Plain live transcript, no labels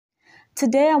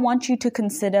Today, I want you to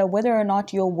consider whether or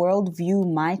not your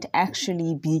worldview might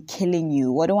actually be killing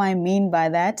you. What do I mean by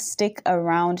that? Stick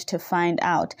around to find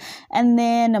out. And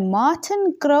then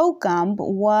Martin Graukamp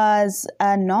was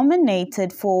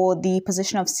nominated for the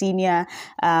position of senior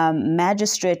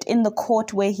magistrate in the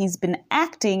court where he's been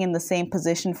acting in the same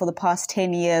position for the past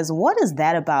 10 years. What is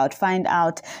that about? Find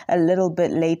out a little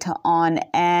bit later on.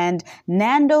 And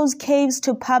Nando's caves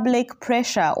to public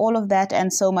pressure. All of that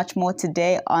and so much more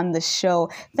today on the show.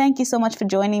 Thank you so much for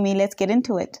joining me. Let's get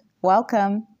into it.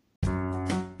 Welcome.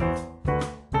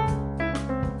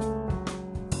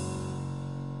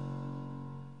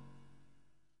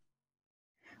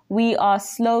 We are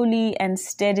slowly and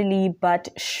steadily but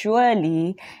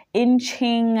surely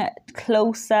inching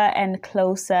closer and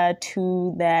closer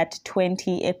to that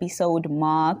 20 episode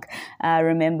mark.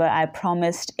 Remember, I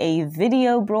promised a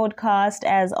video broadcast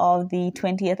as of the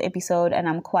 20th episode, and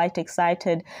I'm quite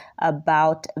excited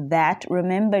about that.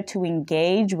 Remember to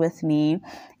engage with me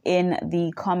in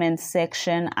the comments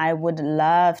section. I would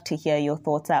love to hear your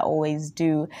thoughts. I always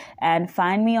do. And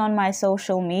find me on my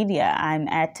social media. I'm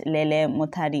at Lele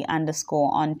Mutadi _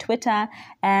 on Twitter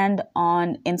and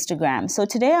on Instagram. So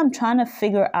today I'm trying to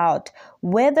figure out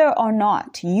whether or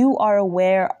not you are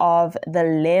aware of the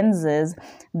lenses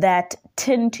that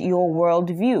tint your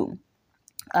worldview.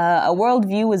 A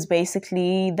worldview is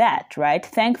basically that, right?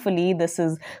 Thankfully, this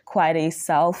is quite a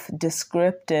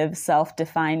self-descriptive,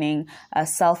 self-defining,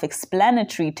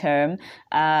 self-explanatory term.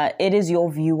 It is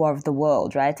your view of the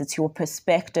world, right? It's your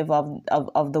perspective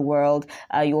of the world,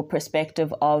 your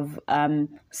perspective of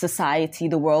society,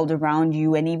 the world around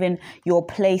you, and even your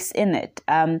place in it.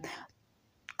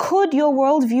 Could your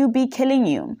worldview be killing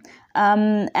you?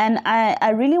 And I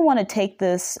really want to take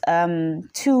this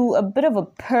to a bit of a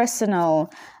personal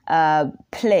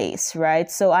place, right?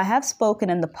 So I have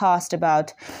spoken in the past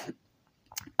about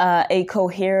a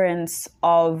coherence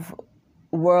of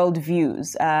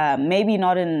worldviews, maybe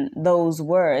not in those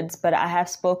words, but I have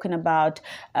spoken about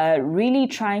really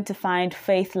trying to find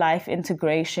faith-life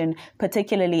integration,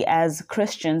 particularly as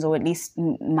Christians, or at least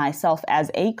myself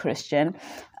as a Christian,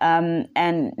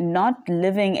 and not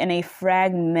living in a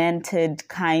fragmented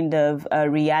kind of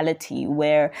reality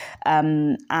where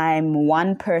I'm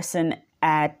one person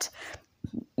at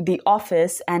the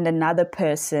office and another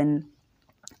person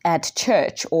at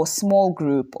church or small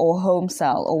group or home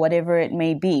cell or whatever it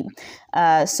may be.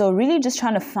 So really just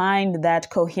trying to find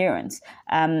that coherence.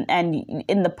 And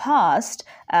in the past,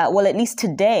 well, at least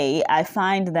today, I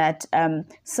find that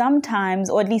sometimes,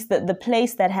 or at least the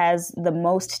place that has the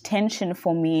most tension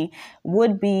for me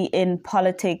would be in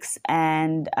politics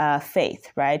and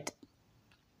faith, right?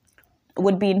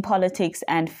 Would be in politics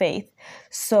and faith.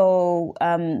 So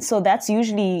that's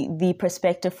usually the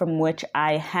perspective from which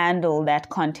I handle that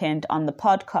content on the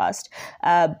podcast.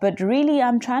 But really,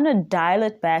 I'm trying to dial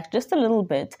it back just a little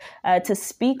bit to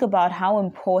speak about how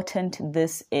important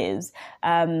this is.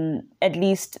 At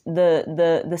least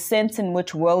the sense in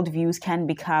which worldviews can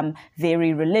become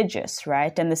very religious,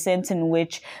 right? And the sense in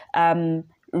which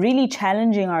really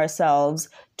challenging ourselves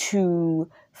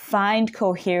to find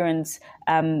coherence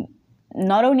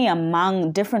not only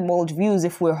among different worldviews,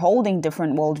 if we're holding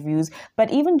different worldviews, but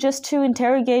even just to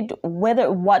interrogate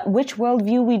which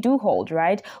worldview we do hold,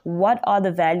 right? What are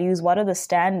the values? What are the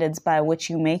standards by which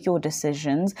you make your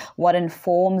decisions? What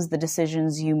informs the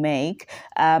decisions you make?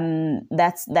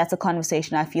 That's a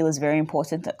conversation I feel is very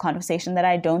important, a conversation that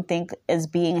I don't think is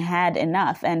being had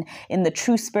enough. And in the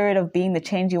true spirit of being the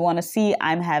change you want to see,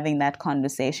 I'm having that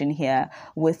conversation here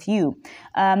with you.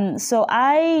 So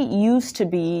I used to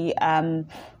be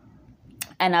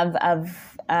and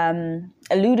I've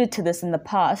alluded to this in the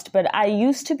past, but I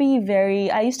used to be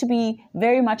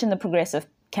very much in the progressive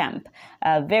camp,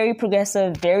 very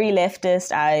progressive, very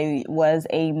leftist. I was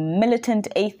a militant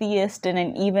atheist and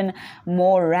an even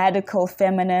more radical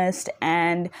feminist,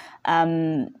 and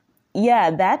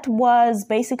yeah, that was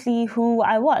basically who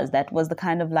I was. That was the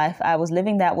kind of life I was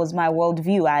living. That was my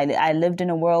worldview. I lived in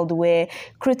a world where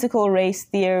critical race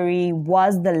theory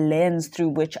was the lens through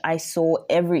which I saw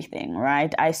everything,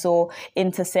 right? I saw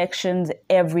intersections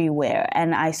everywhere,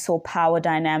 and I saw power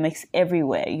dynamics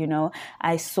everywhere, you know?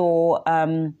 I saw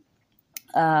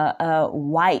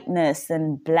whiteness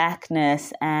and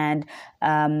blackness and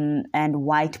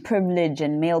white privilege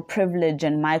and male privilege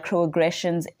and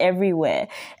microaggressions everywhere.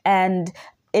 And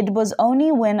it was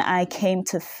only when I came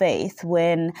to faith,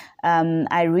 when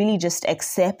I really just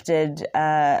accepted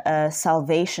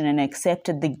salvation and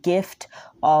accepted the gift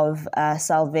of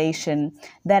salvation,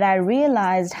 that I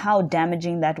realized how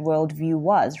damaging that worldview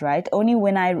was, right? Only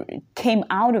when I came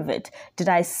out of it did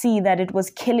I see that it was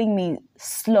killing me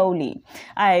slowly.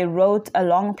 I wrote a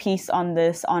long piece on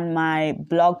this on my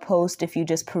blog post. If you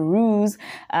just peruse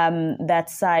that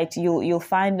site, you'll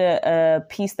find a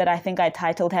piece that I think I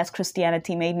titled "Has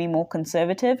Christianity Made Me More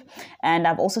Conservative?" And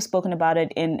I've also spoken about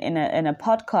it in a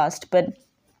podcast. But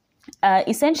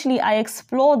essentially, I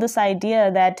explore this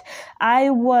idea that I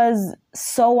was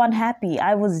so unhappy.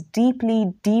 I was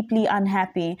deeply, deeply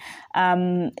unhappy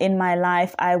in my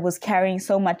life. I was carrying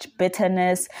so much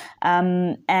bitterness,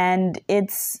 and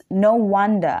it's no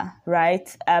wonder,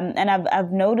 right? And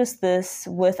I've noticed this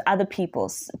with other people.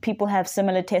 People have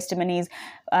similar testimonies.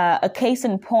 A case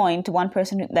in point, one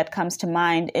person that comes to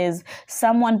mind is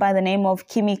someone by the name of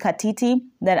Kimi Katiti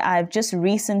that I've just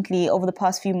recently, over the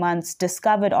past few months,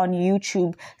 discovered on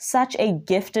YouTube. Such a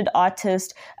gifted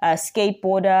artist,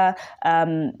 skateboarder,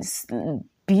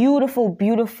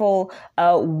 beautiful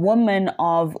woman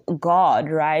of God,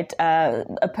 right?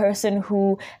 A person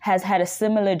who has had a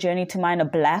similar journey to mine, a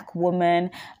Black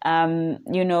woman,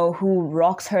 who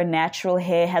rocks her natural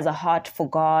hair, has a heart for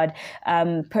God,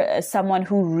 someone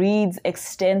who reads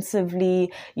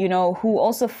extensively, who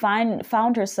also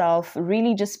found herself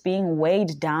really just being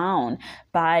weighed down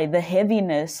by the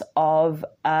heaviness of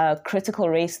critical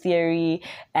race theory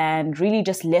and really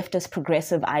just leftist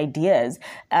progressive ideas.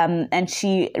 And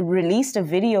she released a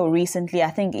video recently,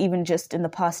 I think even just in the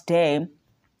past day,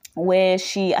 where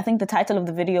I think the title of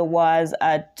the video was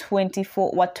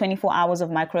 24 hours of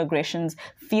microaggressions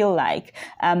feel like.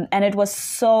 And it was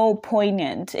so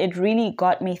poignant. It really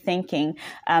got me thinking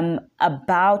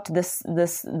about this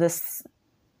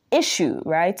issue,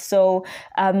 right? So,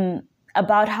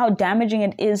 about how damaging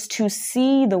it is to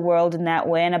see the world in that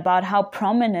way, and about how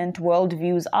prominent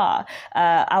worldviews are.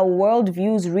 Our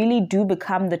worldviews really do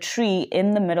become the tree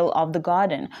in the middle of the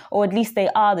garden, or at least they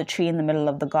are the tree in the middle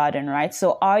of the garden, right?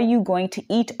 So are you going to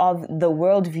eat of the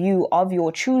worldview of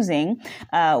your choosing,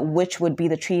 which would be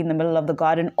the tree in the middle of the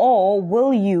garden, or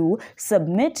will you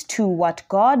submit to what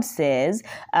God says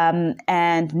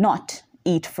and not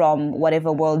eat from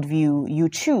whatever worldview you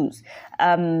choose?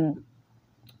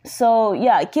 So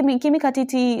yeah, Kimi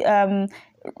Katiti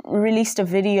released a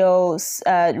video,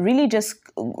 really just.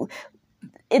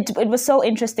 It was so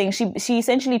interesting. She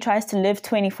essentially tries to live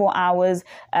 24 hours,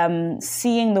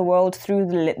 seeing the world through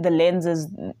the lenses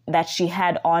that she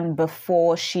had on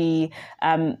before she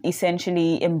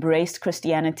essentially embraced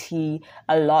Christianity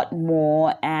a lot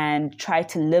more and tried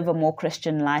to live a more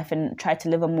Christian life and tried to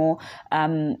live a more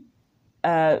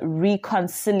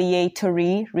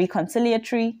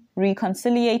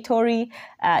reconciliatory,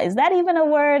 is that even a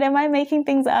word? Am I making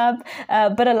things up?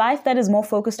 But a life that is more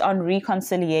focused on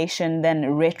reconciliation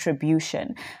than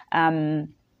retribution.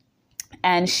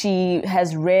 And she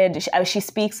has read, she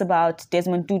speaks about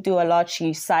Desmond Tutu a lot.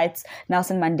 She cites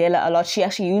Nelson Mandela a lot. She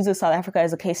actually uses South Africa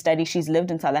as a case study. She's lived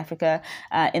in South Africa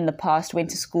in the past, went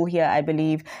to school here, I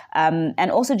believe. And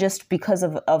also just because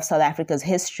of South Africa's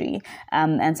history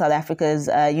and South Africa's,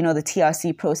 the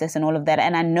TRC process and all of that.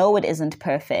 And I know it isn't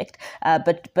perfect,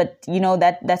 but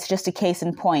that's just a case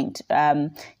in point,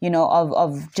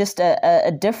 of just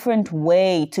a different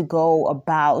way to go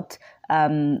about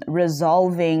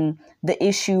resolving the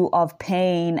issue of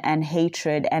pain and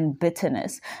hatred and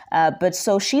bitterness. But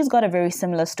so she's got a very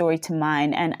similar story to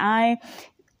mine, and I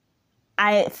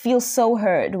feel so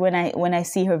heard when I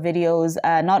see her videos.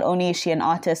 Not only is she an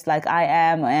artist like I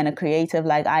am, and a creative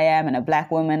like I am, and a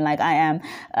Black woman like I am,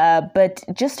 but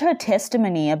just her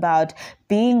testimony about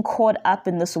being caught up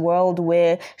in this world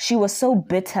where she was so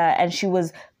bitter and she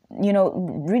was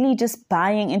really just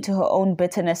buying into her own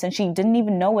bitterness, and she didn't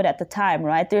even know it at the time,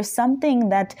 right? There's something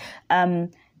that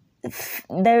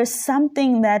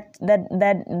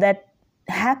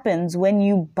happens when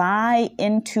you buy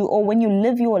into, or when you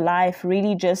live your life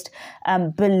really just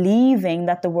believing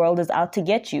that the world is out to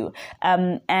get you.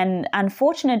 And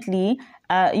unfortunately,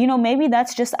 maybe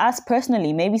that's just us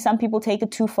personally. Maybe some people take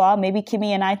it too far. Maybe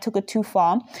Kimi and I took it too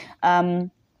far.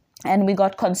 And we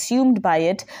got consumed by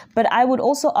it. But I would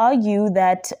also argue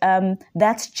that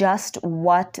that's just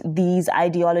what these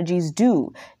ideologies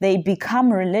do. They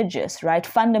become religious, right?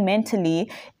 Fundamentally,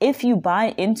 if you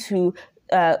buy into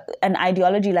an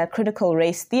ideology like critical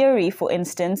race theory, for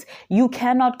instance, you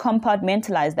cannot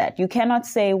compartmentalize that. You cannot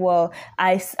say, well,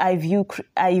 I view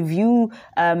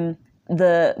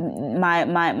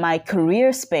my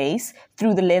career space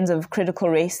through the lens of critical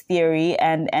race theory,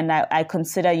 and I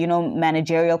consider,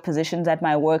 managerial positions at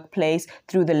my workplace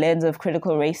through the lens of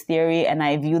critical race theory, and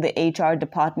I view the HR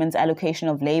department's allocation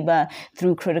of labor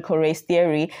through critical race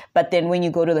theory. But then when you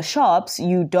go to the shops,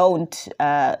 you don't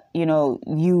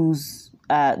use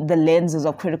the lenses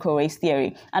of critical race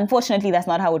theory. Unfortunately, that's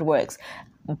not how it works.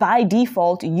 By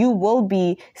default, you will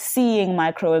be seeing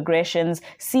microaggressions,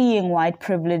 seeing white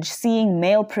privilege, seeing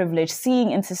male privilege, seeing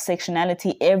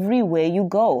intersectionality everywhere you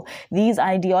go. These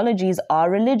ideologies are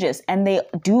religious, and they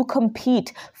do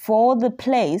compete for the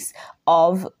place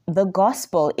of the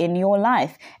gospel in your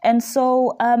life. And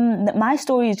so my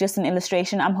story is just an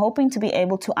illustration. I'm hoping to be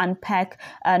able to unpack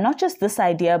not just this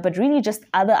idea, but really just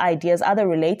other ideas, other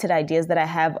related ideas that I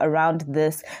have around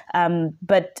this,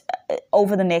 but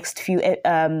over the next few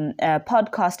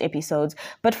podcast episodes.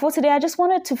 But for today, I just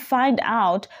wanted to find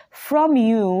out from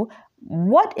you,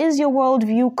 what is your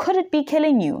worldview? Could it be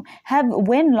killing you?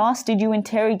 When last did you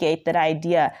interrogate that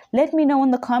idea? Let me know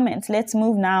in the comments. Let's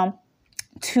move now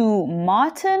to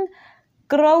Martin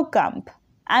Graukamp.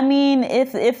 I mean,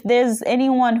 if there's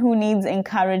anyone who needs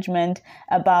encouragement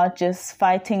about just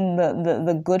fighting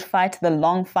the good fight, the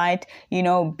long fight,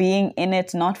 being in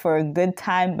it not for a good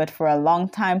time, but for a long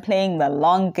time, playing the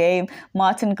long game,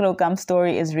 Martin Graukamp's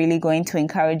story is really going to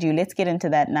encourage you. Let's get into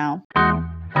that now.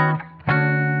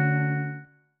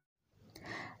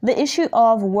 The issue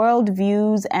of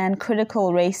worldviews and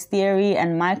critical race theory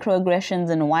and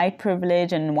microaggressions and white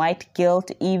privilege and white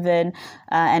guilt even,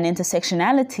 and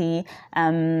intersectionality,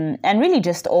 and really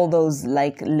just all those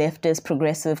like leftist,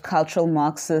 progressive, cultural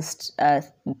Marxist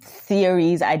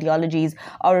theories, ideologies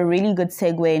are a really good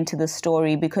segue into the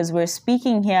story, because we're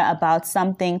speaking here about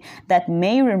something that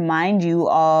may remind you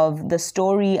of the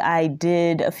story I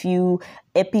did a few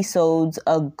episodes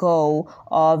ago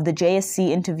of the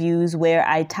JSC interviews, where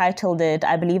I titled it,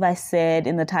 I believe I said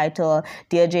in the title,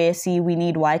 "Dear JSC, we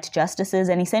need white justices."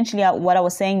 And essentially what I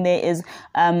was saying there is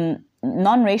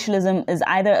non-racialism is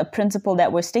either a principle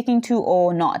that we're sticking to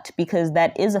or not, because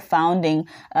that is a founding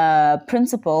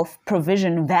principle,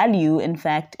 provision, value, in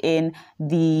fact, in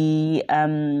the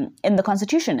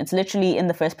Constitution. It's literally in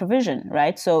the first provision,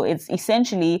 right? So it's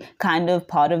essentially kind of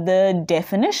part of the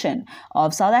definition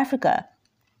of South Africa,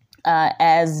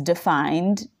 as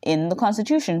defined in the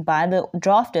Constitution by the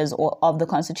drafters of the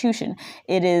Constitution.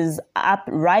 It is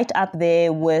right up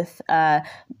there with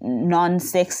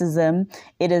non-sexism.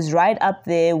 It is right up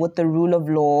there with the rule of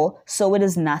law. So it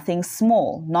is nothing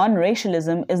small.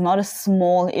 Non-racialism is not a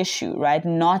small issue, right?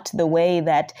 Not the way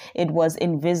that it was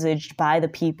envisaged by the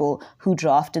people who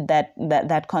drafted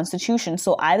that Constitution.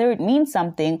 So either it means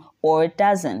something or it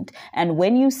doesn't. And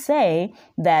when you say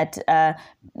that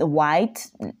white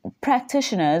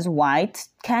practitioners, white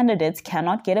candidates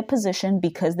cannot get a position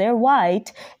because they're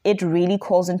white, it really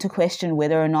calls into question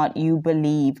whether or not you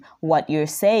believe what you're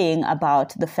saying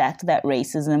about the fact that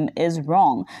racism is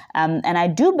wrong. And I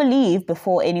do believe,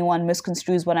 before anyone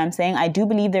misconstrues what I'm saying, I do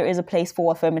believe there is a place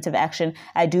for affirmative action.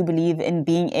 I do believe in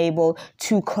being able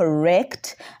to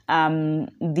correct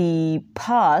the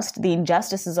past, the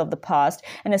injustices of the past,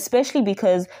 and especially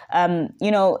because,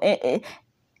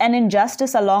 an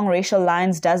injustice along racial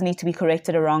lines does need to be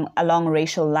corrected along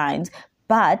racial lines.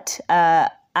 But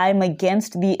I'm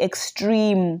against the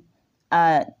extreme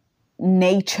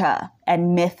nature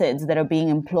and methods that are being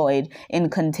employed in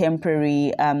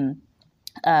contemporary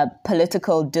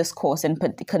political discourse and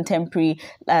contemporary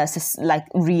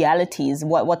realities.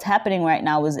 What's happening right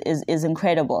now is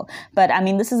incredible. But I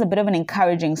mean, this is a bit of an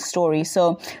encouraging story.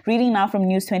 So reading now from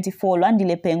News 24,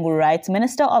 Lwandile Pengu writes,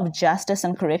 Minister of Justice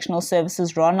and Correctional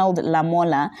Services Ronald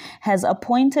Lamola has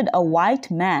appointed a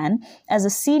white man as a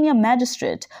senior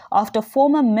magistrate after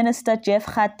former Minister Jeff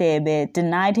Radebe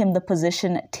denied him the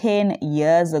position 10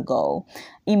 years ago.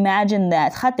 Imagine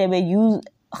that.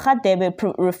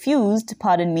 Radebe refused,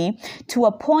 to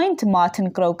appoint Martin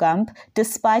Graukamp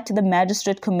despite the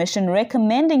Magistrate Commission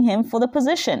recommending him for the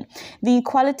position. The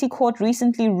Equality Court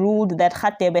recently ruled that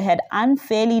Radebe had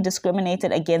unfairly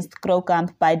discriminated against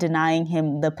Graukamp by denying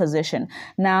him the position.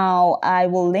 Now, I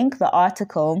will link the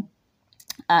article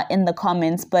in the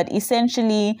comments, but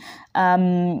essentially,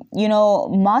 Martin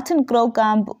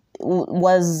Graukamp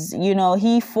was, he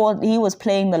was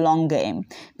playing the long game,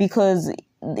 because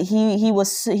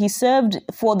he served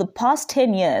for the past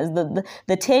 10 years,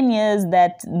 the 10 years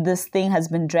that this thing has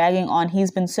been dragging on. He's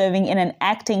been serving in an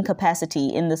acting capacity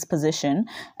in this position,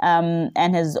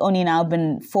 and has only now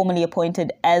been formally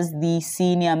appointed as the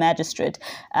senior magistrate.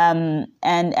 And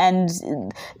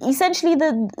essentially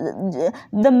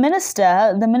the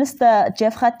minister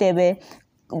Jeff Radebe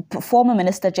former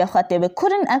minister Jeff Radebe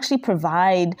couldn't actually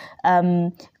provide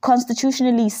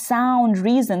constitutionally sound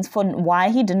reasons for why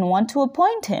he didn't want to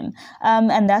appoint him.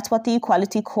 And that's what the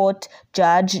Equality Court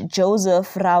Judge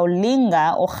Joseph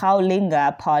Gaulinga,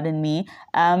 pardon me,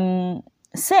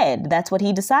 said. That's what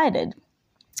he decided.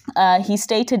 He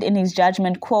stated in his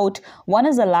judgment, quote, "One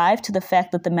is alive to the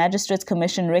fact that the Magistrates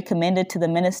Commission recommended to the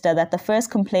minister that the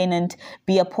first complainant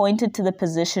be appointed to the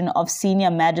position of senior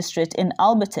magistrate in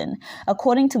Alberton.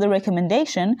 According to the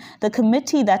recommendation, the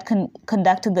committee that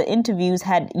conducted the interviews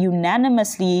had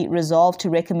unanimously resolved to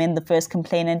recommend the first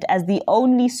complainant as the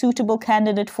only suitable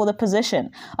candidate for the position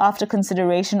after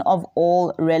consideration of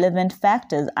all relevant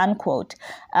factors," unquote.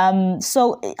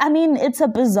 So, I mean, it's a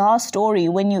bizarre story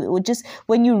when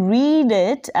you read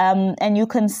it and you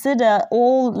consider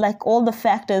all the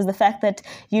factors, the fact that,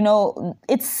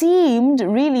 it seemed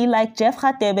really like Jeff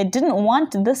Radebe didn't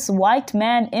want this white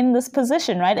man in this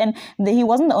position, right? And he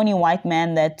wasn't the only white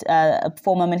man that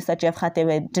former Minister Jeff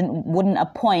Radebe wouldn't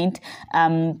appoint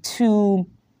to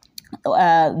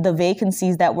the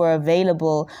vacancies that were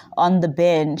available on the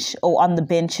bench or on the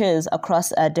benches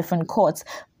across different courts.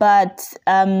 But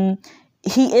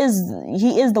he is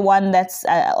the one that's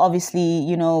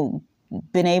obviously,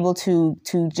 been able to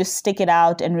just stick it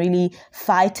out and really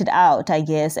fight it out, I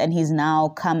guess. And he's now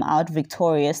come out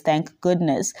victorious, thank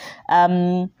goodness.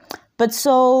 But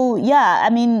so, yeah, I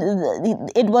mean,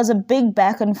 it was a big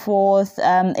back and forth.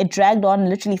 It dragged on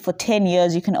literally for 10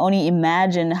 years. You can only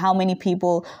imagine how many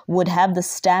people would have the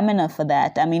stamina for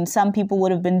that. I mean, some people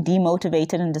would have been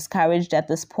demotivated and discouraged at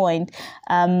this point.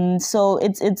 So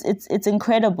it's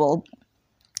incredible.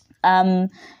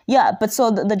 But so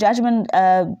the judgment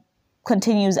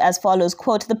continues as follows,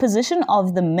 quote, "The position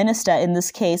of the minister in this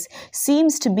case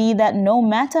seems to be that no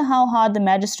matter how hard the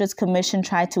Magistrates Commission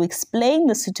tried to explain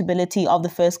the suitability of the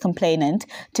first complainant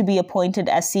to be appointed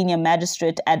as senior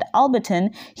magistrate at Alberton,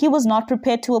 he was not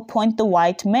prepared to appoint a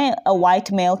white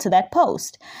male to that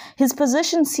post. His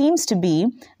position seems to be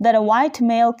that a white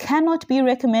male cannot be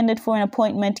recommended for an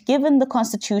appointment given the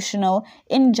constitutional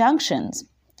injunctions.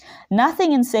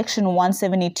 Nothing in Section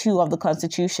 172 of the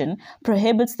Constitution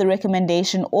prohibits the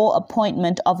recommendation or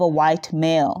appointment of a white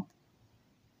male,"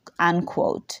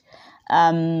 unquote.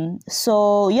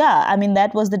 So, yeah, I mean,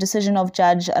 that was the decision of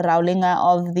Judge Gaulinga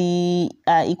of the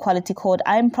Equality Court.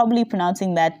 I'm probably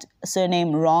pronouncing that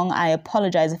surname wrong. I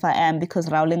apologize if I am, because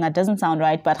Gaulinga doesn't sound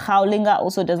right, but Gaulinga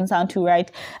also doesn't sound too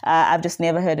right. I've just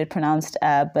never heard it pronounced,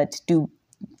 but do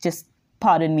just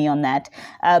pardon me on that.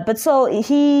 But so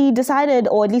he decided,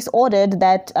 or at least ordered,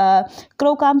 that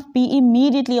Kroukamp be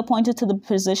immediately appointed to the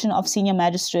position of senior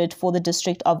magistrate for the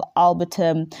district of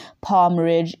Alberton, Palm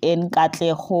Ridge in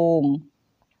Katlehong.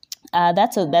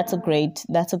 That's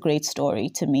a great story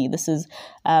to me. This is,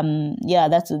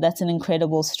 that's an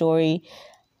incredible story.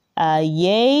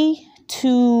 Yay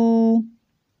to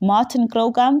Martin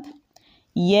Kroukamp.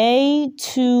 Yay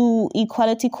to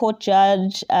Equality Court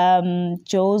Judge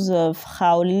Joseph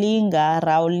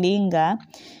Gaulinga,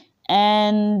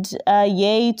 and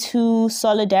yay to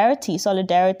Solidarity.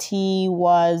 Solidarity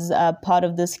was part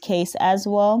of this case as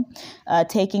well,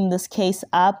 taking this case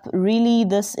up. Really,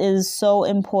 this is so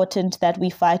important that we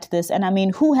fight this. And I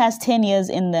mean, who has 10 years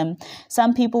in them?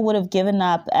 Some people would have given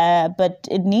up, but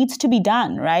it needs to be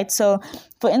done, right? So,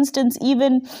 for instance,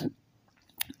 even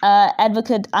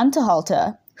Advocate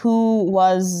Unterhalter, who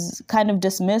was kind of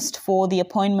dismissed for the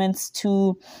appointments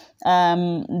to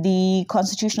the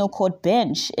Constitutional Court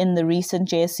bench in the recent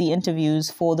JSC interviews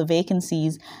for the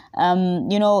vacancies,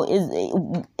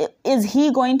 is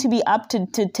he going to be up to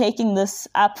taking this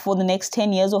up for the next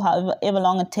 10 years or however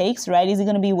long it takes, right? Is he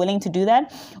going to be willing to do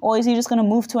that? Or is he just going to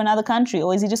move to another country?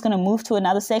 Or is he just going to move to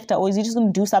another sector? Or is he just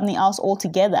going to do something else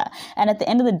altogether? And at the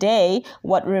end of the day,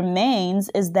 what remains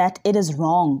is that it is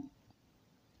wrong.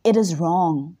 It is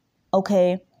wrong,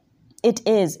 okay?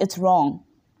 It's wrong.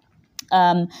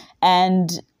 And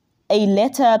a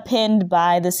letter penned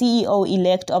by the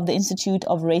CEO-elect of the Institute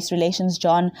of Race Relations,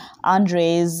 John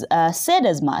Andres, said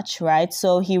as much, right?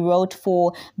 So he wrote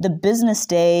for the Business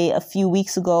Day a few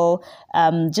weeks ago,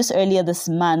 just earlier this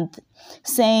month,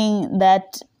 saying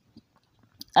that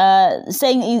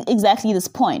saying exactly this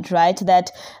point, right?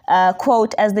 That,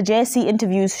 quote, "As the JSC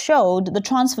interviews showed, the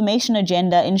transformation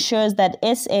agenda ensures that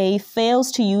SA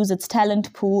fails to use its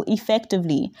talent pool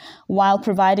effectively while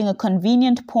providing a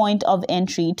convenient point of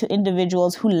entry to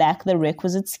individuals who lack the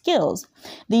requisite skills.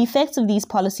 The effects of these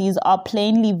policies are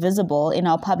plainly visible in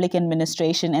our public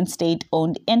administration and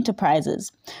state-owned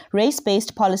enterprises.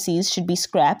 Race-based policies should be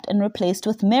scrapped and replaced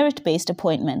with merit-based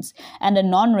appointments and a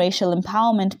non-racial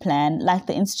empowerment plan like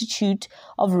the institute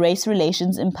of race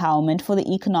relations empowerment for the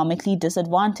economically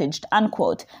disadvantaged,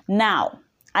 unquote. Now,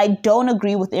 I don't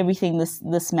agree with everything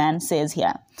this man says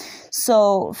here.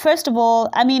 So first of all,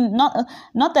 I mean, not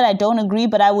that I don't agree,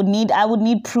 but I would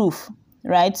need proof,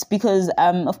 right? Because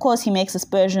of course he makes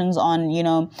aspersions on,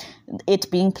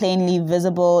 it being plainly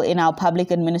visible in our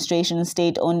public administration and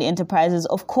state-owned enterprises.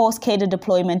 Of course, cadre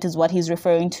deployment is what he's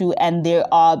referring to, and there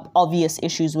are obvious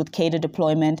issues with cadre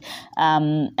deployment,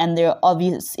 and there are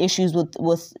obvious issues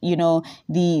with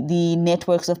the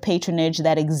networks of patronage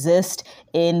that exist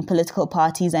in political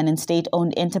parties and in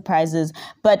state-owned enterprises.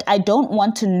 But I don't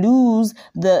want to lose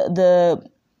the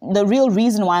real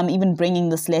reason why I'm even bringing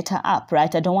this letter up,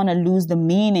 right? I don't want to lose the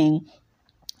meaning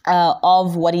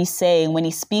of what he's saying when he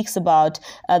speaks about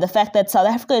the fact that South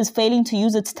Africa is failing to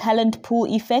use its talent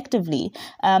pool effectively.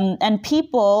 And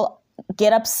people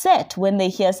get upset when they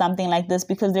hear something like this,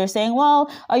 because they're saying,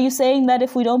 well, are you saying that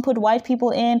if we don't put white people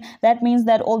in, that means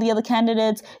that all the other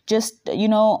candidates just,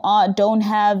 don't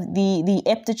have the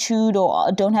aptitude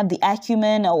or don't have the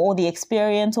acumen or the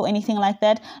experience or anything like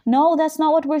that? No, that's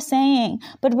not what we're saying.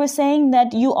 But we're saying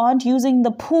that you aren't using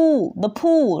the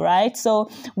pool, right?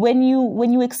 So when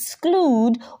you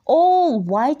exclude all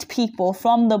white people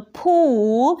from the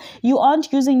pool, you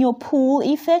aren't using your pool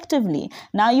effectively.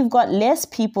 Now you've got less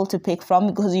people to pick from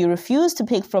because you refuse to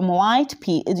pick from white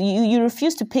people. You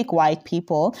refuse to pick white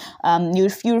people.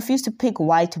 You refuse to pick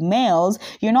white males.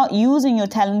 You're not using your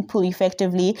talent pool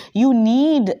effectively. You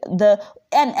need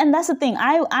and that's the thing.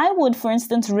 I would, for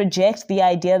instance, reject the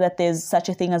idea that there's such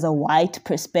a thing as a white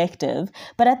perspective.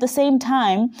 But at the same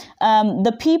time,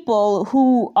 the people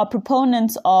who are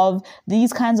proponents of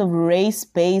these kinds of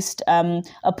race-based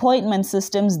appointment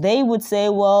systems, they would say,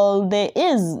 well, there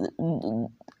is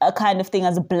a kind of thing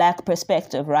as a black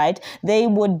perspective, right? They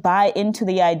would buy into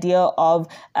the idea of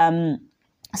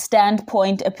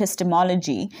standpoint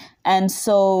epistemology. And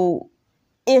so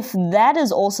if that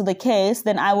is also the case,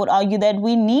 then I would argue that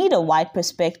we need a white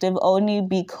perspective only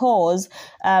because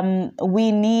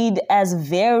we need as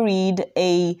varied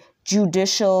a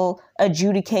judicial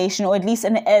adjudication, or at least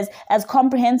as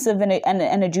comprehensive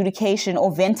an adjudication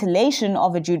or ventilation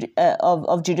of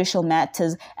of judicial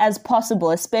matters as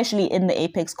possible, especially in the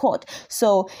apex court.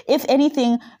 So if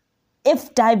anything,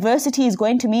 if diversity is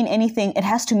going to mean anything, it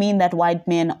has to mean that white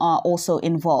men are also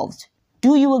involved.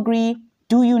 Do you agree?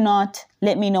 Do you not?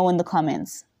 Let me know in the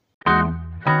comments.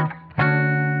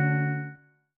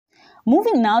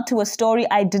 Moving now to a story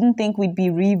I didn't think we'd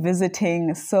be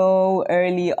revisiting so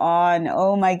early on.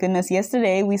 Oh my goodness.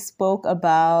 Yesterday we spoke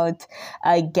about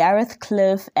Gareth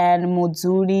Cliff and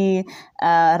Muzuri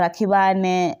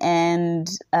Rakibane and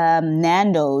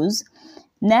Nando's.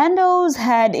 Nando's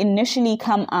had initially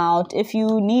come out. If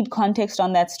you need context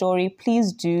on that story,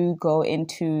 please do go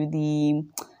into the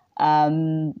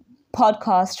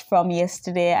podcast from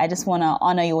yesterday. I just want to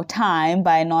honor your time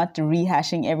by not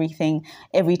rehashing everything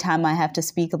every time I have to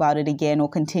speak about it again or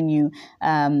continue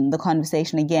the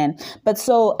conversation again. But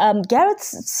so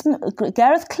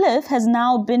Gareth Cliff has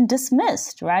now been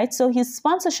dismissed, right? So his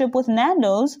sponsorship with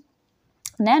Nando's,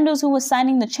 who was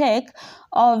signing the check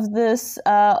of this,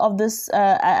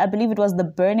 I believe it was The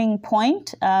Burning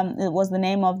Point. It was the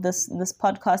name of this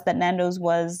podcast that Nando's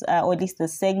was, or at least the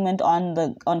segment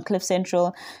on Cliff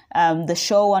Central, the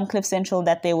show on Cliff Central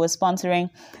that they were sponsoring.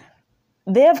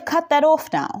 They've cut that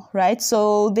off now, right?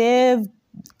 So they've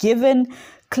given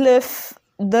Cliff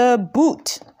the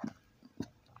boot.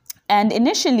 And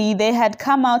initially, they had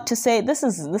come out to say, this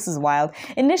is wild.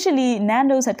 Initially,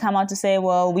 Nando's had come out to say,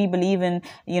 well, we believe in,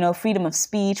 freedom of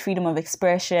speech, freedom of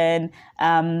expression,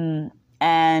 and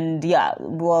yeah,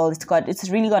 well, it's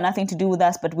really got nothing to do with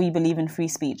us, but we believe in free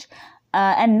speech.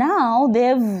 And now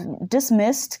they've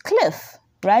dismissed Cliff,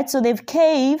 right? So they've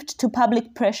caved to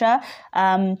public pressure.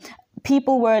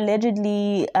 People were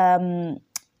allegedly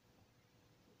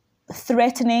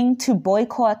threatening to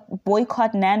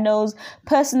boycott Nando's.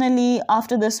 Personally,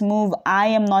 after this move, I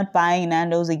am not buying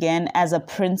Nando's again as a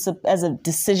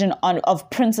decision of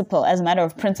principle, as a matter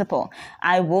of principle.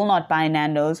 I will not buy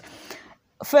Nando's.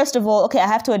 First of all, okay, I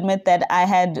have to admit that I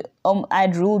had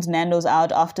ruled Nando's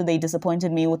out after they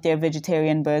disappointed me with their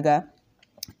vegetarian burger.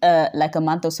 Like a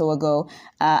month or so ago,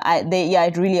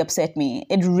 it really upset me.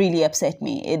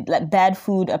 Bad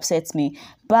food upsets me.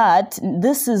 But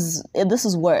this is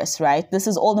worse, right? This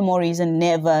is all the more reason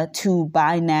never to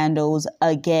buy Nando's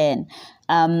again.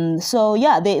 So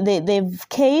yeah, they've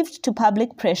caved to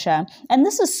public pressure. And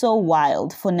this is so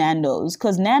wild for Nando's,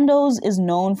 because Nando's is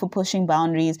known for pushing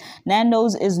boundaries.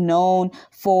 Nando's is known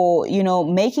for,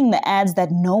 making the ads that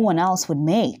no one else would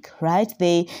make, right?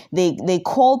 They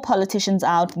call politicians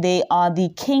out. They are the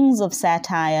kings of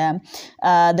satire.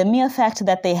 The mere fact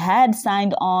that they had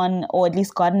signed on, or at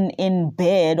least gotten in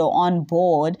bed or on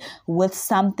board with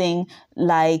something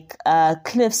like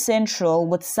Cliff Central,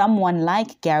 with someone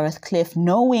like Gareth Cliff,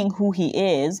 knowing who he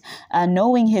is,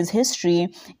 knowing his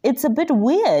history, it's a bit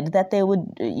weird that they would,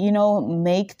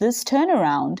 make this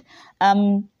turnaround.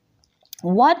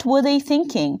 What were they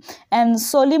thinking? And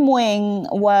Solly Moeng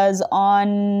was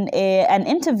on an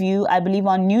interview, I believe,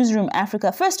 on Newsroom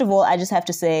Africa. First of all, I just have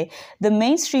to say, the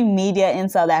mainstream media in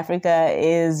South Africa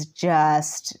is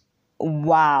just,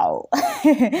 wow.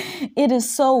 It is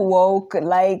so woke.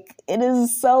 Like, it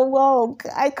is so woke.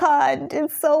 I can't.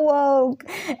 It's so woke.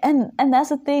 And that's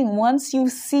the thing. Once you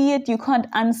see it, you can't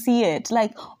unsee it.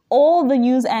 Like, all the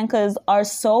news anchors are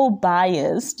so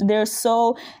biased. They're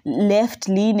so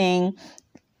left-leaning.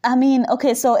 I mean,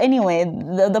 okay, so anyway,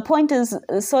 the point is,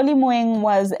 Solly Moeng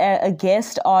was a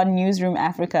guest on Newsroom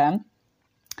Africa.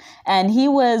 And he's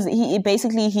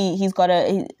got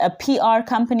a PR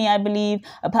company, I believe,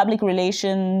 a public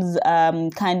relations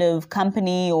kind of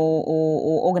company or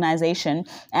organization.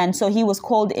 And so he was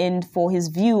called in for his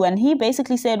view. And he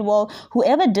basically said, well,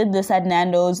 whoever did this at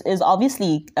Nando's is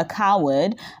obviously a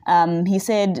coward. He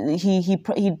said he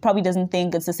probably doesn't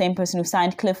think it's the same person who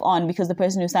signed Cliff on, because the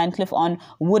person who signed Cliff on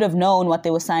would have known what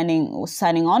they were signing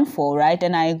on for, right?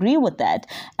 And I agree with that.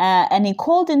 And he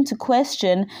called into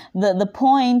question the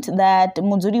point that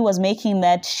Muzuri was making,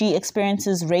 that she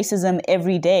experiences racism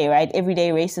every day, right?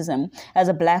 Everyday racism as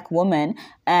a black woman.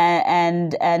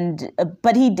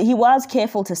 But he was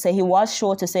careful to say, he was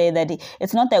sure to say that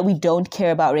it's not that we don't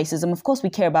care about racism. Of course we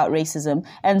care about racism.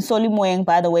 And Solly Moeng,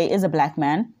 by the way, is a black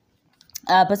man.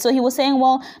 But so he was saying,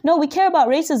 well, no, we care about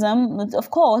racism.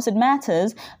 Of course, it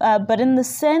matters. But in the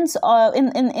sense of,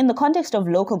 in the context of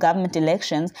local government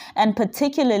elections, and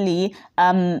particularly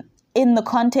in the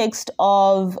context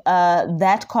of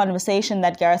that conversation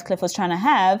that Gareth Cliff was trying to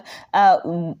have,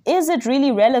 is it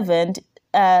really relevant?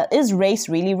 Is race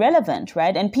really relevant,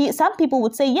 right? And some people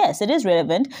would say, yes, it is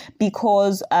relevant,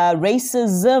 because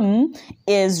racism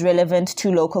is relevant to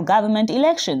local government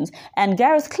elections. And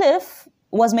Gareth Cliff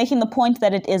was making the point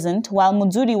that it isn't, while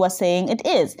Muzuri was saying it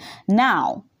is.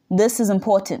 Now, this is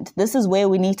important. This is where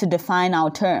we need to define our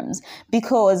terms,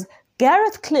 because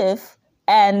Gareth Cliff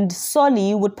and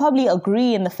Solly would probably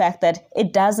agree in the fact that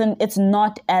it's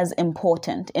not as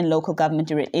important in local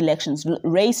government elections.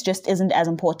 Race just isn't as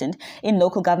important in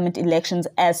local government elections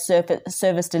as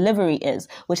service delivery is,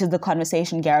 which is the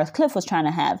conversation Gareth Cliff was trying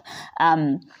to have.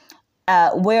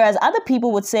 Whereas other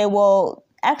people would say, well,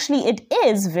 actually, it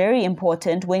is very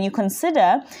important when you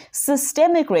consider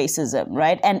systemic racism,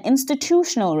 right, and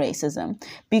institutional racism,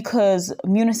 because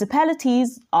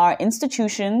municipalities are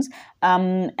institutions,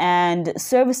 and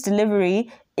service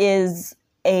delivery is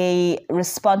a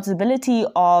responsibility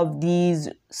of these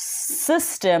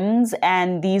systems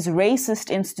and these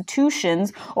racist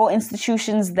institutions, or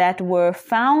institutions that were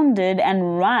founded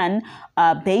and run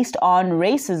based on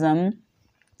racism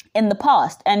in the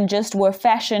past, and just were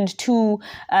fashioned to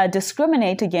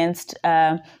discriminate against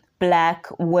Black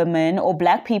women, or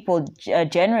Black people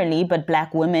generally, but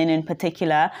Black women in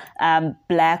particular,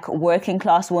 Black working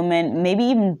class women, maybe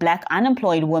even Black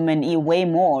unemployed women, way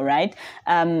more, right?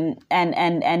 And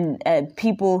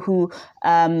people who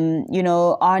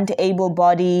aren't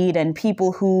able-bodied, and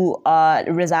people who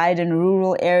reside in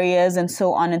rural areas, and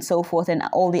so on and so forth, and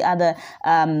all the other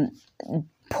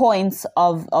points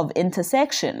of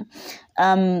intersection.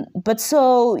 But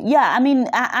so, yeah, I mean,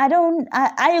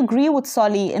 I agree with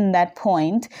Solly in that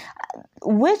point.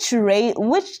 Which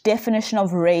definition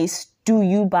of race do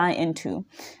you buy into?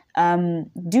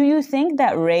 Do you think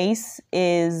that race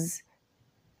is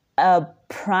a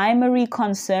primary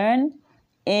concern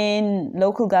in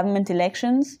local government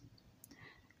elections?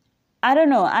 I don't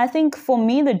know. I think for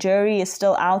me, the jury is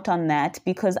still out on that,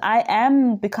 because I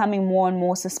am becoming more and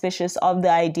more suspicious of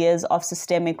the ideas of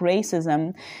systemic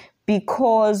racism,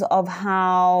 because of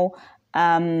how,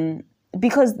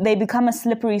 because they become a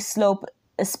slippery slope,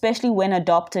 especially when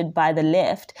adopted by the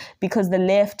left, because the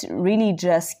left really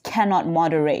just cannot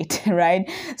moderate, right?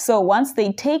 So once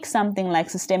they take something like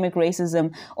systemic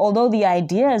racism, although the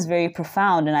idea is very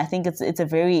profound, and I think it's a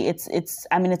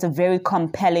very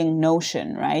compelling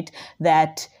notion, right?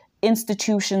 That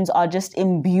institutions are just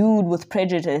imbued with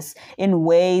prejudice in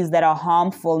ways that are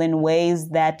harmful, in ways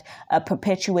that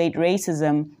perpetuate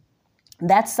racism.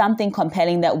 that's something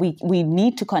compelling that we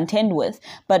need to contend with.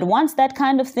 But once that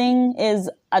kind of thing is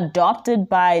adopted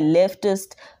by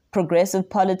leftist progressive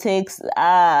politics,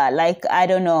 I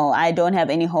don't know, I don't have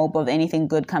any hope of anything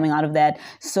good coming out of that.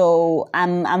 So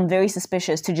I'm very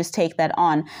suspicious to just take that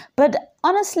on. But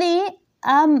honestly,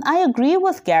 I agree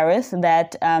with Gareth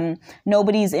that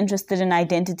nobody's interested in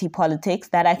identity politics.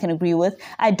 That I can agree with.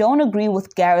 I don't agree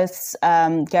with Gareth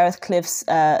Cliff's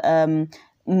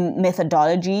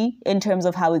methodology in terms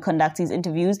of how he conducts these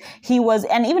interviews. He was,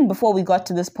 and even before we got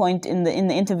to this point in the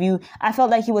interview, I felt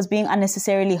like he was being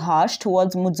unnecessarily harsh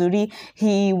towards Muzuri.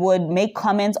 He would make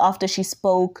comments after she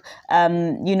spoke,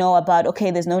 about,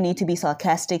 okay, there's no need to be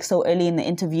sarcastic so early in the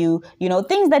interview,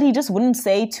 things that he just wouldn't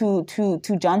say to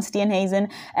John Steenhuisen.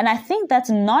 And I think that's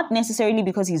not necessarily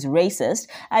because he's racist.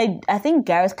 I think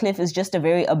Gareth Cliff is just a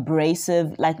very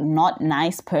abrasive, not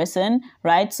nice person,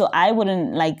 right? So I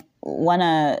wouldn't want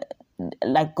to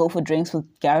go for drinks with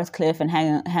Gareth Cliff and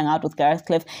hang out with Gareth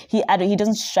Cliff. He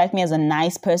doesn't strike me as a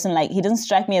nice person. He doesn't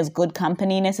strike me as good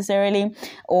company necessarily,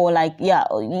 or I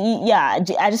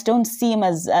just don't see him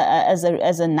as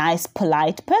a nice,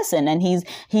 polite person. And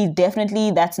he definitely,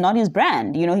 that's not his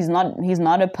brand. He's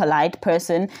not a polite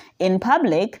person in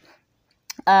public,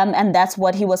 and that's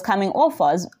what he was coming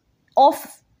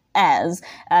off as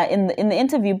in the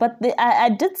interview. But I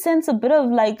did sense a bit of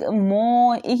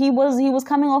more, he was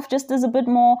coming off just as a bit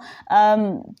more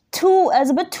too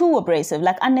abrasive,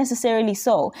 unnecessarily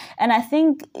so. And I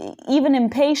think even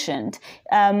impatient.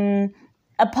 A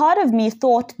part of me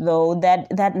thought though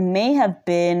that may have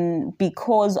been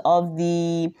because of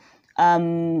the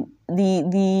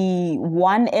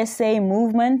one essay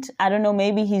movement. I don't know,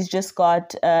 maybe he's just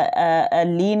got a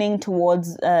leaning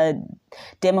towards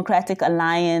Democratic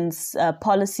Alliance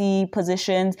policy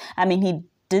positions. I mean, he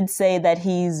did say that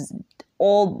he's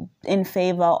all in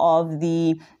favor of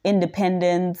the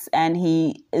independence, and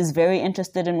he is very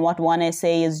interested in what One SA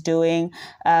is doing.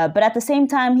 But at the same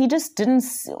time, he just didn't.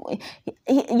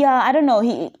 I don't know.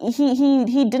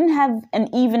 He didn't have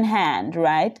an even hand,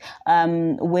 right?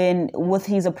 With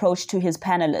his approach to his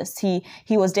panelists,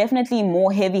 he was definitely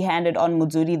more heavy-handed on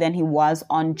Muzuri than he was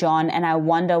on John, and I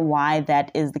wonder why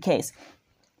that is the case.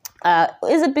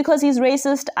 Is it because he's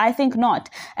racist? I think not.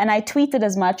 And I tweeted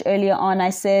as much earlier on. I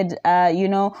said,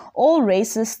 all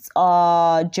racists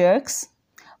are jerks,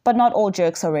 but not all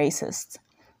jerks are racist.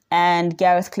 And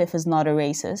Gareth Cliff is not a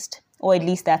racist, or at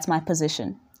least that's my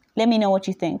position. Let me know what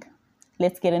you think.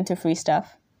 Let's get into free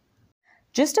stuff.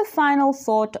 Just a final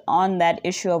thought on that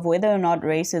issue of whether or not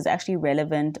race is actually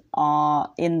relevant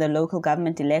in the local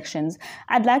government elections.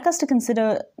 I'd like us to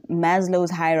consider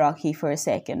Maslow's hierarchy for a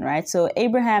second, right? So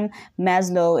Abraham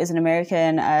Maslow is an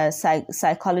American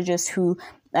psychologist who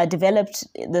developed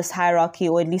this hierarchy,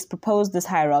 or at least proposed this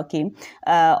hierarchy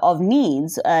of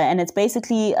needs. And it's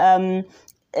basically...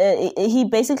 he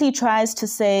basically tries to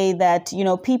say that,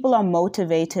 people are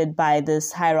motivated by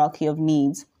this hierarchy of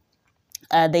needs.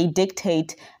 They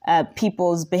dictate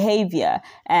people's behavior,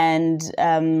 and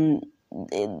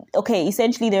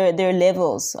essentially there are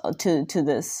levels to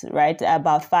this, right?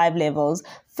 About 5 levels.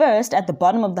 First, at the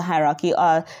bottom of the hierarchy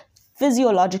are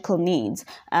physiological needs.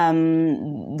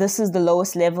 This is the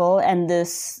lowest level, and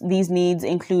these needs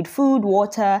include food,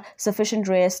 water, sufficient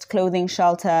rest, clothing,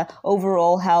 shelter,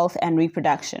 overall health, and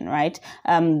reproduction, right?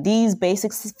 These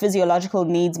basic physiological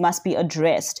needs must be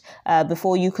addressed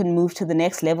before you can move to the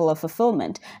next level of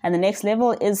fulfillment. And the next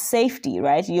level is safety,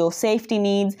 right? Your safety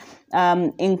needs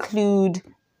include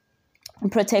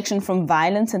protection from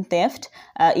violence and theft,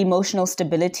 emotional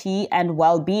stability, and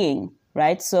well-being,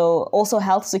 right? So also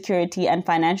health security and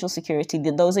financial security.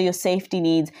 Those are your safety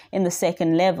needs in the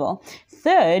second level.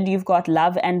 Third, you've got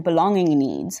love and belonging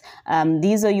needs.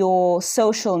 These are your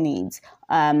social needs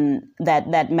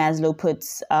that Maslow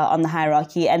puts on the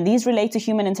hierarchy, and these relate to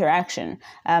human interaction.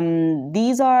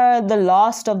 These are the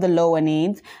last of the lower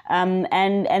needs,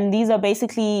 and these are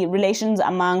basically relations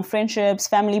among friendships,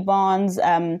 family bonds,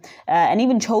 and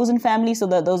even chosen family. So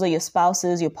those are your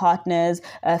spouses, your partners,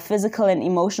 physical and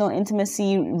emotional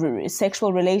intimacy,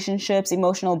 sexual relationships,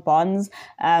 emotional bonds,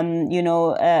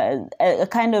 a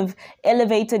kind of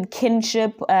elevated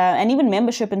kinship, and even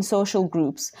membership in social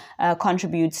groups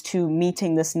contributes to meeting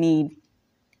this need.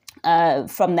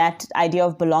 From that idea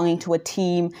of belonging to a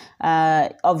team,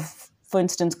 of, for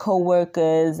instance,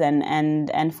 co-workers,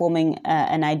 and forming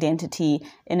an identity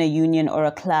in a union or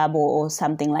a club or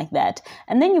something like that.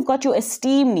 And then you've got your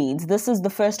esteem needs. This is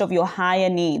the first of your higher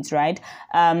needs, right?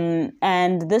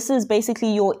 And this is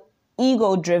basically your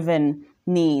ego-driven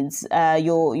needs,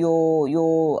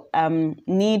 your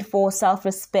need for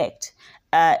self-respect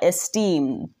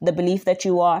esteem, the belief that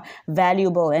you are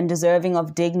valuable and deserving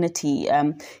of dignity,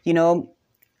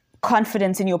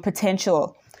 confidence in your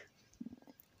potential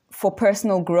for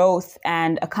personal growth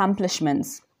and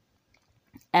accomplishments.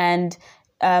 And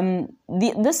Maslow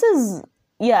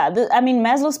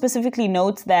specifically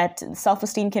notes that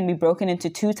self-esteem can be broken into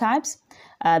two types.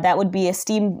 That would be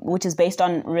esteem, which is based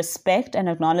on respect and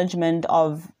acknowledgement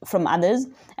from others,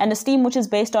 and esteem, which is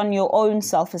based on your own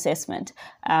self-assessment.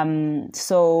 Those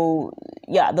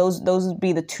would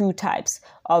be the two types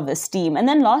of esteem. And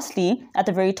then lastly, at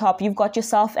the very top, you've got your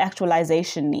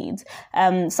self-actualization needs.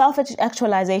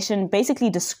 Self-actualization basically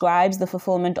describes the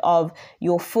fulfillment of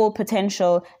your full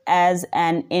potential as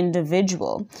an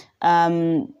individual.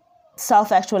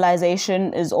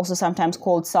 Self-actualization is also sometimes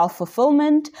called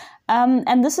self-fulfillment.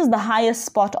 And this is the highest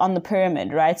spot on the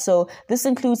pyramid, right? So this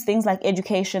includes things like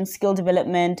education, skill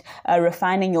development,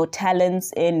 refining your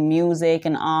talents in music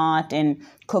and art and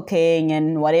cooking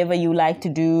and whatever you like to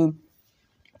do,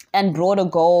 and broader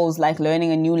goals like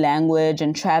learning a new language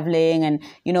and traveling and,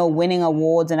 winning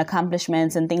awards and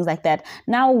accomplishments and things like that.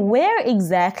 Now, where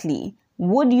exactly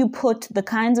would you put the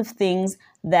kinds of things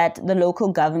that the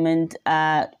local government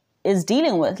is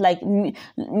dealing with? Like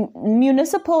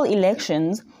municipal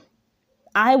elections,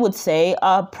 I would say,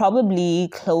 are probably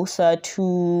closer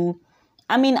to,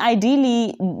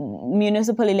 ideally,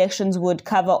 municipal elections would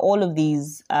cover all of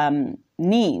these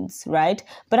needs, right?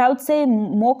 But I would say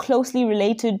more closely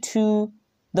related to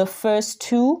the first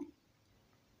two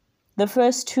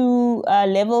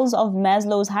levels of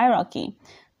Maslow's hierarchy.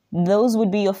 Those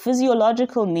would be your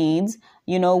physiological needs.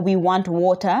 We want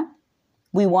water,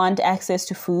 we want access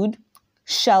to food,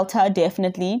 shelter,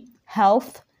 definitely,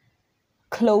 health,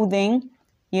 clothing.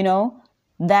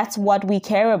 That's what we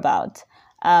care about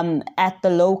at the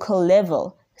local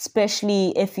level,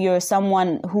 especially if you're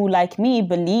someone who, like me,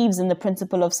 believes in the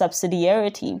principle of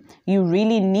subsidiarity. You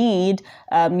really need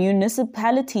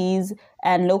municipalities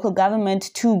and local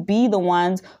government to be the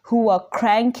ones who are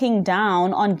cranking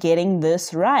down on getting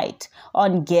this right,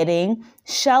 on getting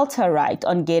shelter right,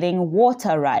 on getting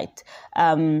water right.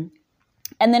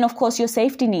 And then, of course, your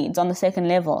safety needs on the second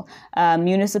level.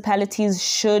 Municipalities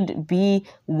should be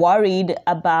worried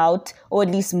about, or at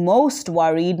least most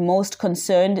worried, most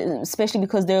concerned, especially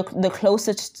because they're the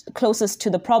closest to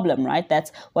the problem, right?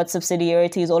 That's what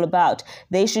subsidiarity is all about.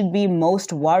 They should be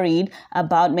most worried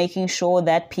about making sure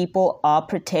that people are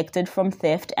protected from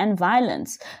theft and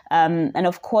violence. And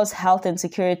of course, health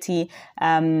security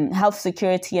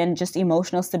and just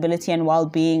emotional stability and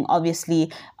well-being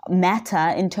obviously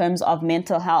matter in terms of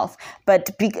mental health.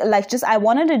 But I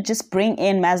wanted to just bring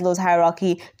in Maslow's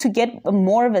hierarchy to get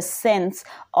more of a sense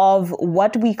of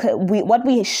what we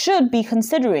should be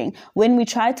considering when we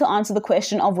try to answer the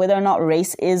question of whether or not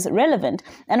race is relevant.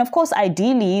 And of course,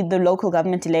 ideally, the local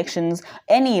government elections,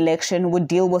 any election, would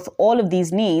deal with all of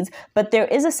these needs. But there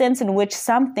is a sense in which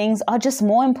some things are just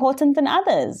more important than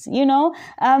others.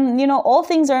 All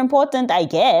things are important, I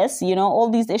guess. All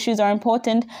these issues are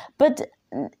important, but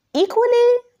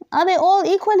are they all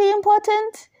equally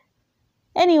important?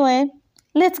 Anyway,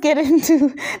 let's get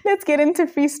into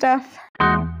free stuff.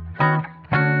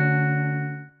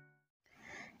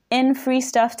 In free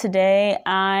stuff today,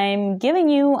 I'm giving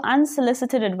you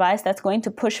unsolicited advice that's going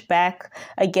to push back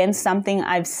against something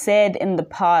I've said in the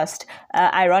past,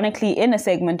 ironically in a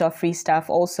segment of free stuff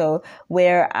also,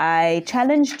 where I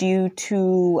challenged you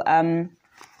to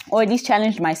or at least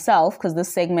challenged myself, because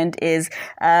this segment is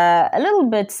a little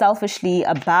bit selfishly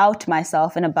about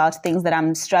myself and about things that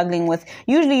I'm struggling with.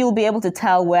 Usually you'll be able to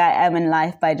tell where I am in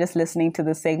life by just listening to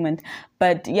this segment.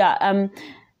 But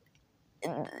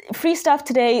free stuff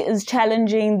today is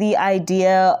challenging the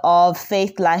idea of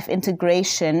faith-life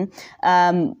integration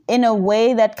in a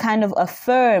way that kind of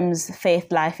affirms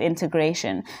faith-life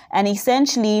integration. And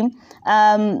essentially,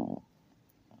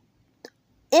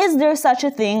 is there such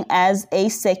a thing as a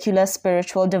secular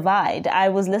spiritual divide? I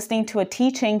was listening to a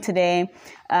teaching today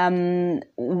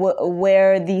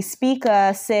where the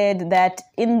speaker said that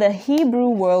in the Hebrew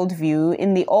worldview,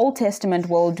 in the Old Testament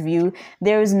worldview,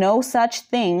 there is no such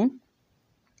thing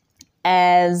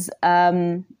as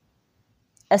a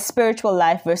spiritual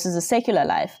life versus a secular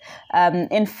life.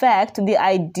 In fact, the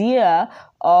idea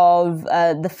of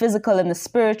the physical and the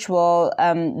spiritual,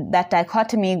 that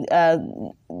dichotomy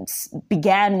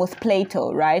began with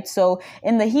Plato, right? So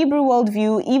in the Hebrew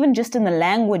worldview, even just in the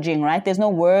languaging, right, there's no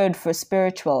word for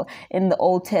spiritual. In the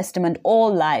Old Testament,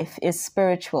 all life is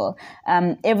spiritual.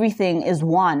 Everything is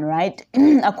one, right?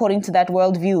 According to that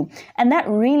worldview. And that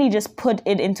really just put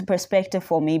it into perspective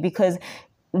for me, because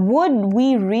would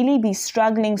we really be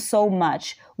struggling so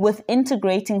much with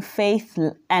integrating faith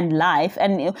and life.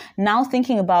 And now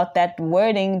thinking about that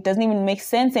wording doesn't even make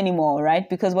sense anymore, right?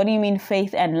 Because what do you mean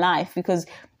faith and life? Because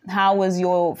how was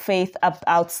your faith up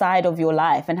outside of your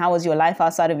life, and how was your life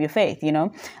outside of your faith, you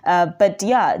know? But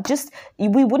yeah, just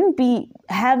we wouldn't be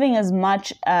having as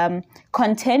much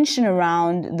contention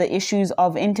around the issues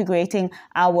of integrating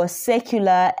our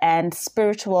secular and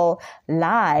spiritual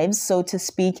lives, so to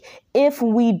speak, if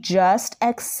we just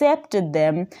accepted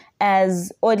them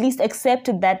as, or at least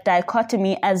accepted that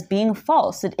dichotomy as being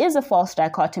false. It is a false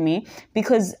dichotomy,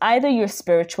 because either you're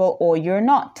spiritual or you're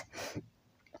not.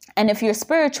 And if you're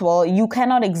spiritual, you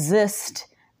cannot exist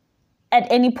at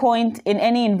any point, in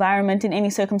any environment, in any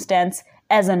circumstance,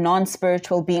 as a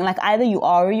non-spiritual being. Like, either you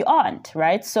are or you aren't,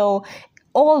 right? So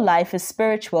all life is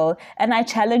spiritual, and I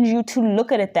challenge you to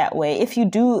look at it that way. If you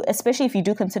do, especially if you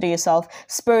do consider yourself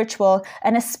spiritual,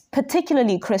 and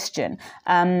particularly Christian,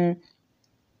 would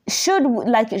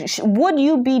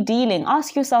you be dealing,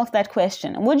 ask yourself that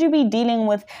question, would you be dealing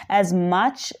with as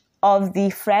much of the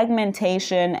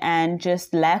fragmentation and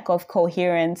just lack of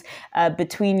coherence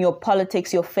between your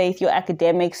politics, your faith, your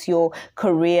academics, your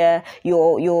career,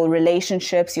 your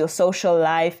relationships, your social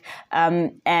life,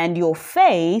 and your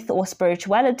faith or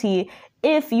spirituality,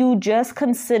 if you just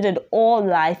considered all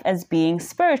life as being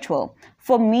spiritual?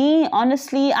 For me,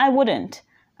 honestly, I wouldn't.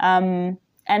 And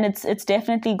it's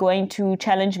definitely going to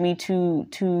challenge me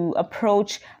to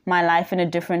approach my life in a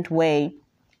different way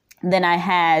than I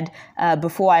had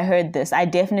before I heard this. I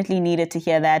definitely needed to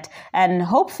hear that, and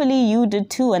hopefully you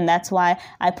did too, and that's why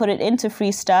I put it into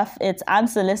Free Stuff. It's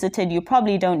unsolicited, you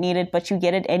probably don't need it, but you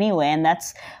get it anyway, and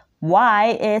that's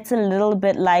why it's a little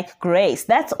bit like grace.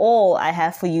 That's all I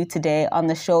have for you today on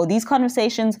the show. These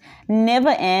conversations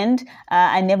never end.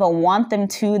 I never want them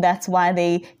to. That's why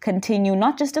they continue,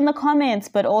 not just in the comments,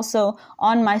 but also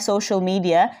on my social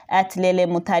media at Lele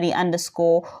Mutari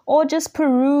 _, or just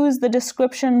peruse the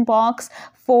description box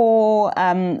for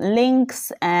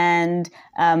links and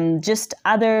just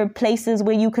other places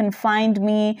where you can find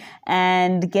me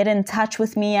and get in touch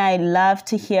with me. I love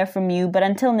to hear from you. But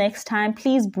until next time,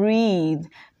 please breathe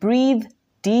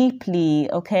deeply,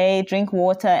 okay? Drink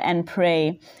water and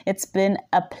pray. It's been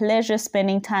a pleasure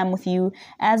spending time with you,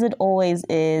 as it always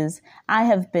is. I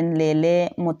have been Lele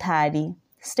Mutari.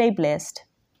 Stay blessed.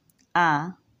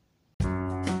 Ah.